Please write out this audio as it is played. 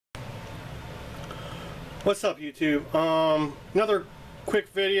What's up, YouTube? Another quick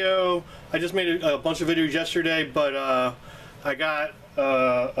video. I just made a bunch of videos yesterday, but I got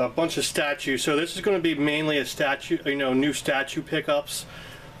a bunch of statues. So this is going to be mainly a statue, new statue pickups,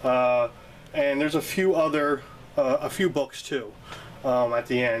 and there's a few other, a few books too at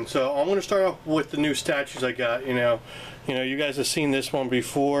the end. So I'm going to start off with the new statues I got. You guys have seen this one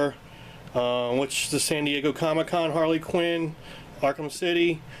before, which is the San Diego Comic-Con Harley Quinn, Arkham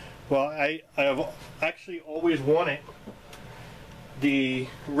City. Well, I have actually always wanted the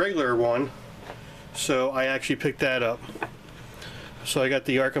regular one, so I actually picked that up. So I got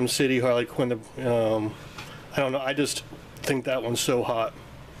the Arkham City Harley Quinn. I don't know, I just think that one's so hot.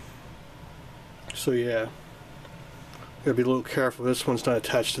 So yeah, gotta be a little careful. This one's not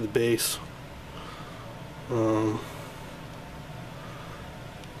attached to the base.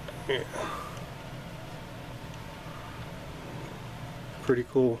 Yeah, pretty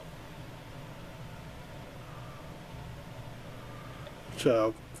cool.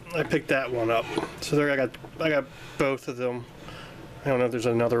 So I picked that one up. So there I got both of them. I don't know if there's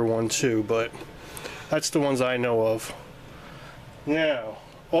another one too, but that's the ones I know of. Now,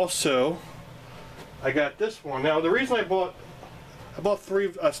 also, I got this one. Now the reason I bought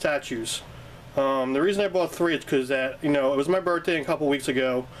three statues. The reason I bought three is because it was my birthday a couple weeks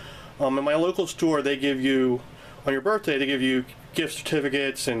ago. In my local store, they give you, on your birthday, they give you gift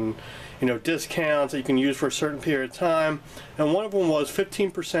certificates and discounts that you can use for a certain period of time, and one of them was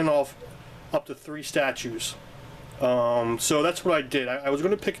 15% off up to 3 statues. So that's what I did. I was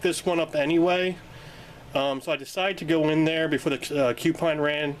going to pick this one up anyway, so I decided to go in there before the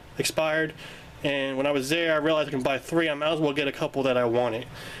coupon expired, and when I was there I realized I can buy 3. I might as well get a couple that I wanted.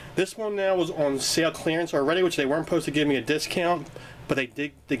 This one now was on sale clearance already, which they weren't supposed to give me a discount, but they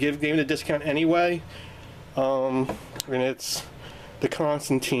gave me the discount anyway. And it's the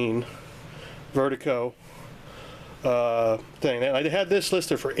Constantine Vertigo thing. I had this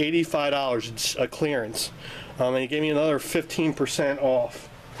listed for $85 a clearance, and he gave me another 15% off,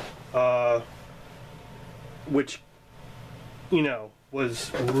 which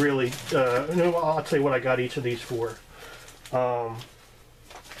was really I'll tell you what I got each of these for.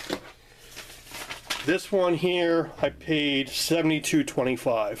 This one here I paid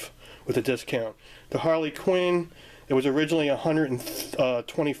 $72.25 with a discount. The Harley Quinn, it was originally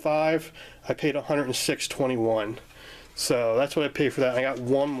 $125. I paid $106.21. So that's what I paid for that. I got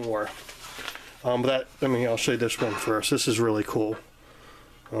one more. But I'll show you this one first. This is really cool.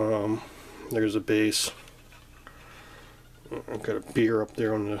 There's a base. I've got a beer up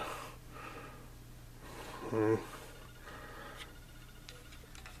there on the.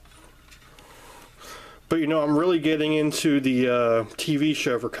 But I'm really getting into the TV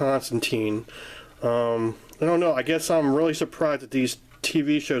show for Constantine. I don't know, I guess I'm really surprised that these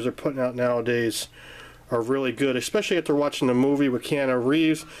TV shows they're putting out nowadays are really good, especially after watching the movie with Keanu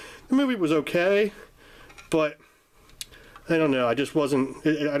Reeves. The movie was okay, but I don't know, I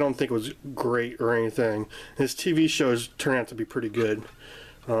don't think it was great or anything. His TV shows turn out to be pretty good,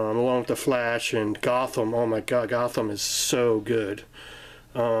 along with The Flash and Gotham. Oh my god, Gotham is so good.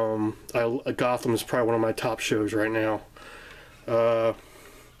 Gotham is probably one of my top shows right now.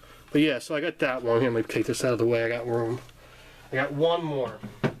 But yeah, so I got that one. Here, let me take this out of the way. I got room. I got one more.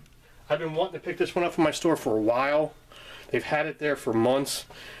 I've been wanting to pick this one up from my store for a while. They've had it there for months,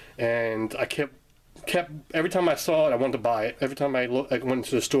 and I kept every time I saw it, I wanted to buy it. Every time I went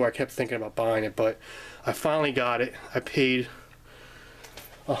to the store, I kept thinking about buying it, but I finally got it. I paid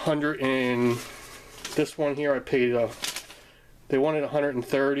 $100, and this one here I paid. They wanted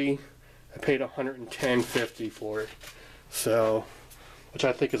 $130. I paid $110.50 for it. So, which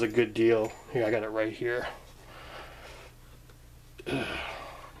I think is a good deal. Here, I got it right here.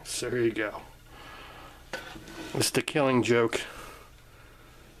 So here you go. It's the Killing Joke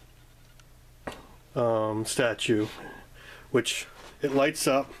statue, which it lights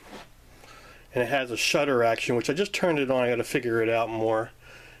up and it has a shutter action, which I just turned it on. I got to figure it out more.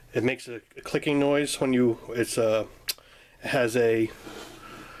 It makes a clicking noise when it has a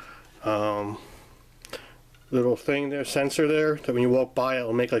little thing there, sensor there, that when you walk by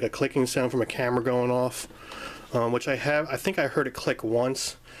it'll make like a clicking sound from a camera going off, which I think I heard it click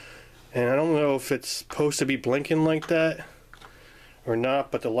once, and I don't know if it's supposed to be blinking like that or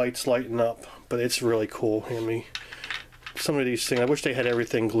not, but the light's lighting up. But it's really cool. Some of these things, I wish they had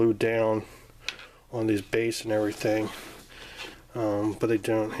everything glued down on this base and everything, but they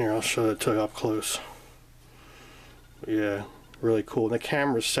don't. Here, I'll show it to you up close. Yeah, really cool. And the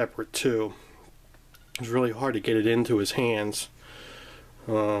camera's separate too. It's really hard to get it into his hands,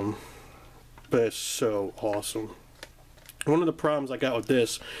 but it's so awesome. One of the problems I got with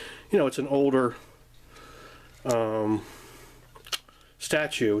this, it's an older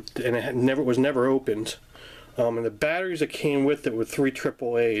statue, and it was never opened. And the batteries that came with it were 3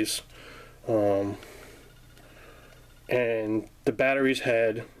 AAAs. And the batteries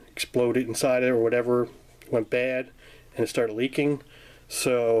had exploded inside it or whatever, went bad, and it started leaking.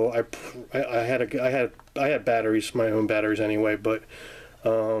 So I had batteries, my own batteries anyway, but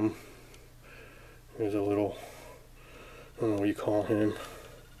there's a little, I don't know what you call him.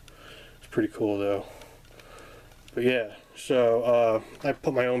 It's pretty cool though. But yeah, so I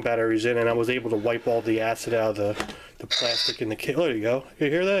put my own batteries in, and I was able to wipe all the acid out of the plastic in the kit. Oh, there you go. You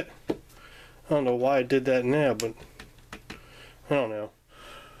hear that? I don't know why I did that now, but I don't know.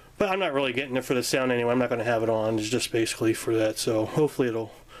 But I'm not really getting it for the sound anyway. I'm not going to have it on. It's just basically for that. So hopefully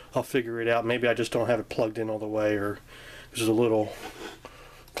I'll figure it out. Maybe I just don't have it plugged in all the way, or there's a little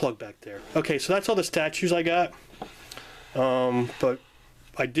plug back there. Okay, so that's all the statues I got. But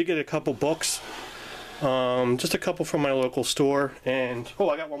I did get a couple books. Just a couple from my local store. And, oh,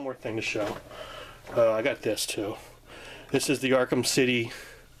 I got one more thing to show. I got this too. This is the Arkham City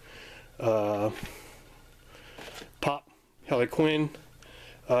Pop Harley Quinn.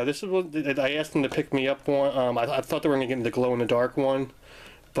 This is what I asked them to pick me up one. I thought they were going to get the glow-in-the-dark one,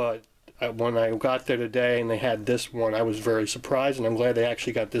 but when I got there today and they had this one, I was very surprised, and I'm glad they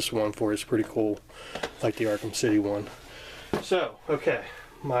actually got this one for it. It's pretty cool, like the Arkham City one. So, okay,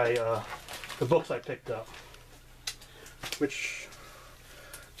 the books I picked up, which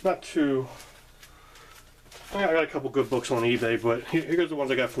not too. I got a couple good books on eBay, but here's the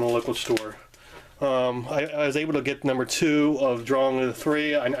ones I got from the local store. I was able to get number 2 of Drawing of the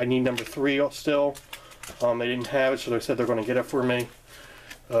 3. I need number 3 still. They didn't have it, so they said they're going to get it for me.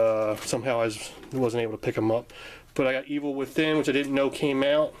 Somehow I wasn't able to pick them up. But I got Evil Within, which I didn't know came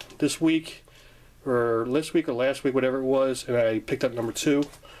out this week, or last week, whatever it was, and I picked up number 2.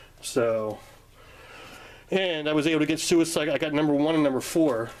 So, and I was able to get Suicide. I got number 1 and number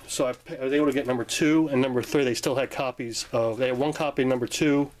 4, so I was able to get number 2 and number 3. They still had copies of. They had 1 copy of number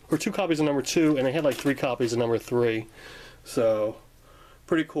 2, or 2 copies of number 2, and they had like 3 copies of number 3. So,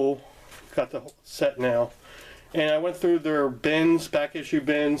 pretty cool. Got the whole set now, and I went through their bins, back issue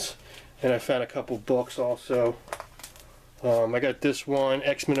bins, and I found a couple books also. I got this one,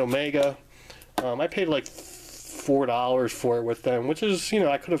 X-Men Omega. I paid like $4 for it with them, which is, you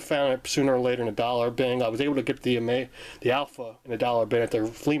know, I could have found it sooner or later in a dollar bin. I was able to get the Alpha in a dollar bin at their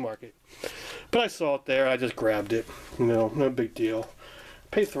flea market, but I saw it there. I just grabbed it. You know, no big deal.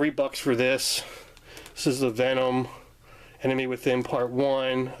 Paid $3 for this. This is the Venom Enemy Within Part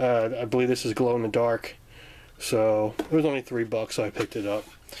 1. I believe this is Glow in the Dark. So it was only $3, so I picked it up.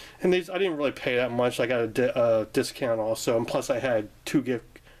 And these, I didn't really pay that much. I got a discount also, and plus I had 2 gift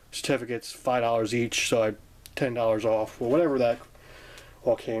certificates, $5 each, so I $10 off, or whatever that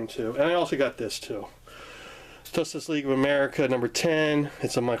all came to. And I also got this too. Justice League of America number 10.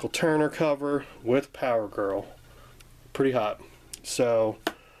 It's a Michael Turner cover with Power Girl. Pretty hot. So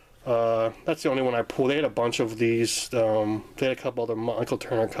that's the only one I pulled. They had a bunch of these. They had a couple other Michael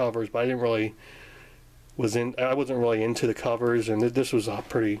Turner covers, but I wasn't really into the covers, and this was a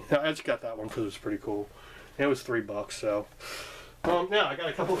pretty. I just got that one because it was pretty cool. And it was $3. So now I got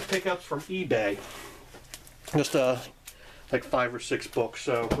a couple of pickups from eBay. Just like 5 or 6 books,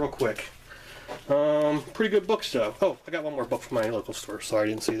 so real quick. Pretty good books though. Oh, I got one more book from my local store. Sorry, I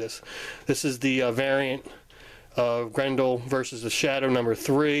didn't see this. This is the variant of Grendel versus the Shadow number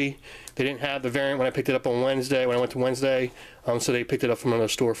 3. They didn't have the variant when I picked it up on Wednesday, when I went to Wednesday, so they picked it up from another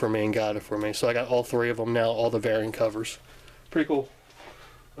store for me and got it for me. So I got all 3 of them now, all the variant covers. Pretty cool.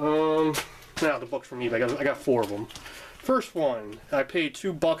 Now the books from eBay. I got 4 of them. First one, I paid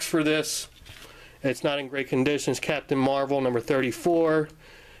 $2 for this. It's not in great condition. It's Captain Marvel number 34.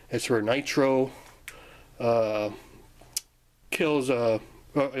 It's where Nitro kills.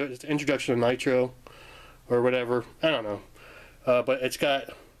 It's the introduction of Nitro, or whatever. I don't know. But it's got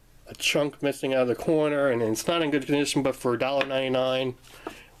a chunk missing out of the corner, and it's not in good condition. But for $1.99,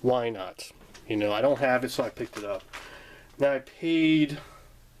 why not? You know, I don't have it, so I picked it up. Now I paid, I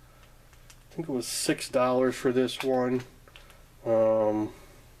think it was $6 for this one.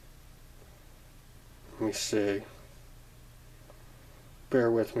 Let me see. Bear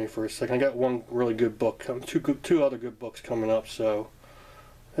with me for a second. I got one really good book, two other good books coming up, so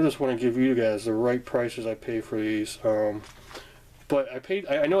I just want to give you guys the right prices I pay for these. But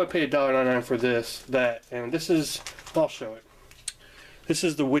I know I paid $1.99 for that, and this is, I'll show it. This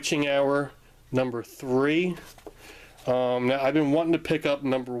is the Witching Hour number 3. Now I've been wanting to pick up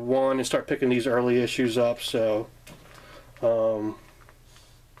number 1 and start picking these early issues up, so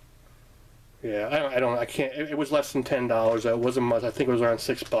yeah, I can't. It was less than $10. It wasn't much. I think it was around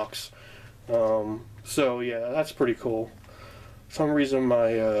 $6. So yeah, that's pretty cool. For some reason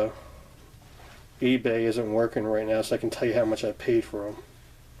my eBay isn't working right now, so I can tell you how much I paid for them.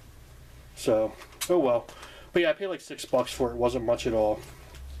 So, oh well. But yeah, I paid like $6 for it. It wasn't much at all.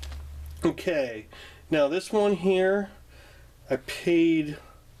 Okay, now this one here, I paid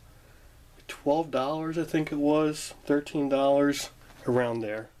 $12, I think it was, $13, around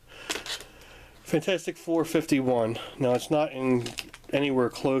there. Fantastic Four 51. Now it's not in anywhere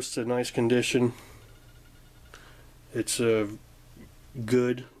close to nice condition. It's a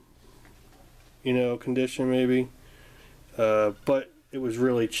good, you know, condition maybe, but it was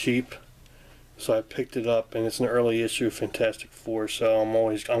really cheap, so I picked it up, and it's an early issue of Fantastic Four, so I'm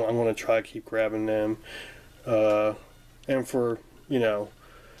going to try to keep grabbing them, and for, you know,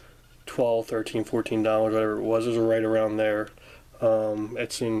 $12, $13, $14, whatever it was right around there.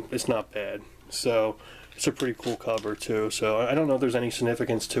 It's not bad. So it's a pretty cool cover too. So I don't know if there's any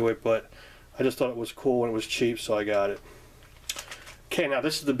significance to it, but I just thought it was cool and it was cheap, so I got it. Okay, now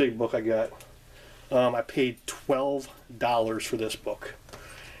this is the big book I got. I paid $12 for this book,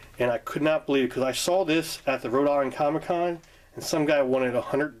 and I could not believe it, because I saw this at the Rhode Island Comic Con, and some guy wanted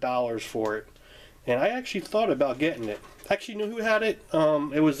 $100 for it, and I actually thought about getting it. I actually knew who had it.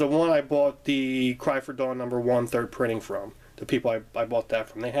 It was the one I bought the Cry for Dawn #1 third printing from. The people I bought that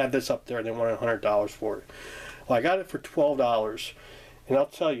from. They had this up there and they wanted $100 for it. Well, I got it for $12, and I'll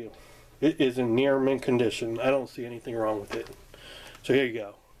tell you, it is in near mint condition. I don't see anything wrong with it. So here you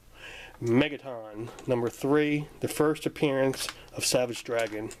go. Megaton #3, the first appearance of Savage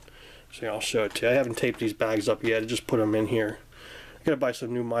Dragon. So I'll show it to you. I haven't taped these bags up yet. I just put them in here. I gotta buy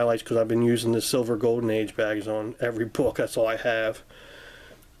some new Mylites because I've been using the Silver Golden Age bags on every book. That's all I have.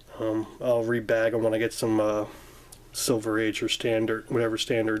 I'll rebag them when I get some Silver Age or standard, whatever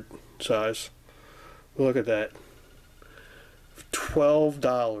standard size. Look at that.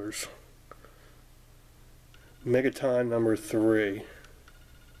 $12. Megaton #3.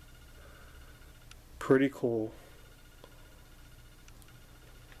 Pretty cool.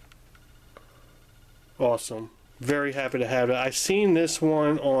 Awesome. Very happy to have it. I seen this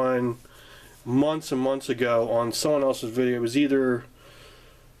one on months and months ago on someone else's video. It was either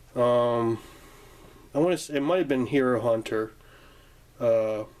I want to say, it might have been Hero Hunter,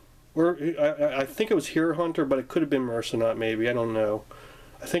 or I think it was Hero Hunter, but it could have been Mercenaut maybe. I don't know.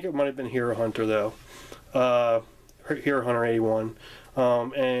 I think it might have been Hero Hunter though. Hero Hunter 81.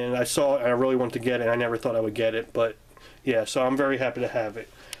 And I saw it and I really wanted to get it. I never thought I would get it, but yeah. So I'm very happy to have it.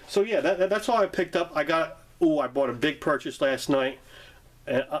 So yeah, that's all I picked up. I bought a big purchase last night,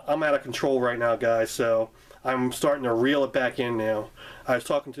 and I'm out of control right now, guys. So I'm starting to reel it back in now. I was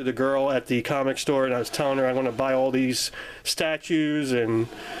talking to the girl at the comic store, and I was telling her I'm going to buy all these statues and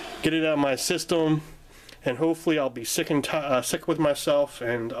get it out of my system, and hopefully I'll be sick with myself,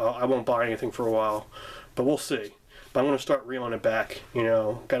 and I won't buy anything for a while. But we'll see. But I'm going to start reeling it back. You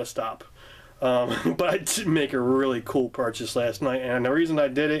know, got to stop. But I did make a really cool purchase last night, and the reason I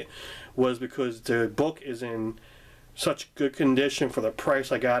did it was because the book is in such good condition for the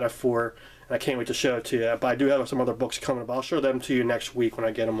price I got it for. I can't wait to show it to you, but I do have some other books coming up. I'll show them to you next week when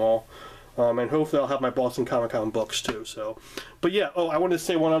I get them all, and hopefully I'll have my Boston Comic Con books too. So, but yeah. Oh, I wanted to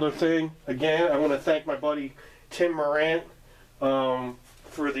say one other thing. Again, I want to thank my buddy Tim Morant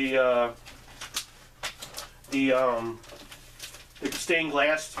for the stained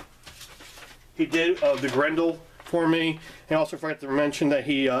glass he did of the Grendel for me, and also forgot to mention that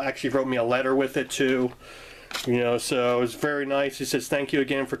he actually wrote me a letter with it too. You know, so it was very nice. He says, thank you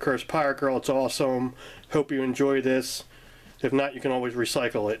again for Cursed Pirate Girl. It's awesome. Hope you enjoy this. If not, you can always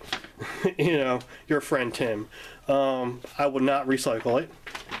recycle it. You know, your friend Tim. I will not recycle it.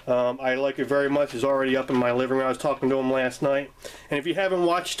 I like it very much. It's already up in my living room. I was talking to him last night. And if you haven't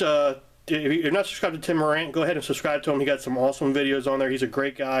watched, if you're not subscribed to Tim Morant, go ahead and subscribe to him. He got some awesome videos on there. He's a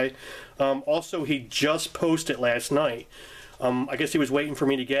great guy. Also, he just posted last night. I guess he was waiting for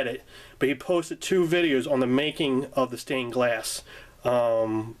me to get it, but he posted 2 videos on the making of the stained glass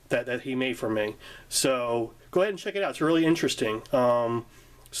that he made for me. So go ahead and check it out. It's really interesting.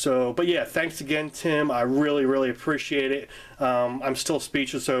 But yeah, thanks again, Tim. I really, really appreciate it. I'm still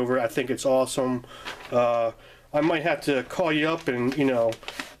speechless over it. I think it's awesome. I might have to call you up and, you know,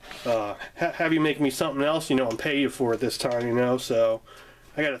 have you make me something else, you know, and pay you for it this time, you know. So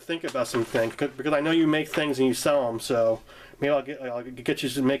I got to think about some things because I know you make things and you sell them. So maybe I'll get you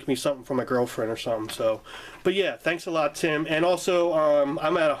to make me something for my girlfriend or something. So, but yeah, thanks a lot, Tim. And also,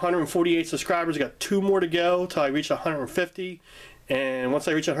 I'm at 148 subscribers. I got 2 more to go till I reach 150. And once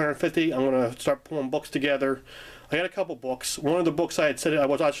I reach 150, I'm gonna start pulling books together. I got a couple books. One of the books I had said I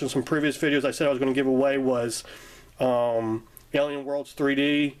was watching some previous videos. I said I was going to give away was Alien Worlds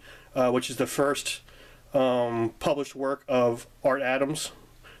 3D, which is the first published work of Art Adams.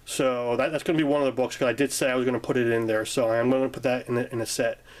 So that's going to be one of the books, because I did say I was going to put it in there. So I'm going to put that in a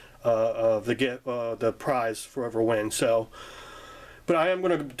set of the prize for whoever wins. So, but I am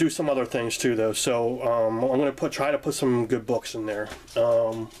going to do some other things too, though. So I'm going to try to put some good books in there,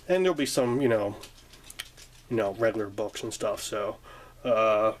 and there'll be some regular books and stuff. So,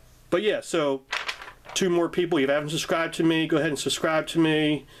 but yeah, so 2 more people. If you haven't subscribed to me, go ahead and subscribe to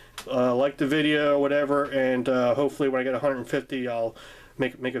me. Like the video, whatever, and hopefully when I get 150, I'll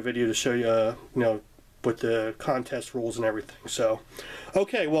make a video to show you, with the contest rules and everything. So,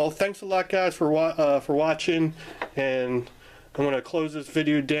 okay, well, thanks a lot, guys, for watching, and I'm gonna close this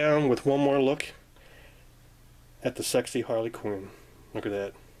video down with one more look at the sexy Harley Quinn. Look at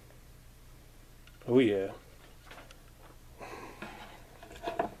that. Oh yeah.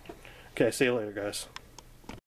 Okay, see you later, guys.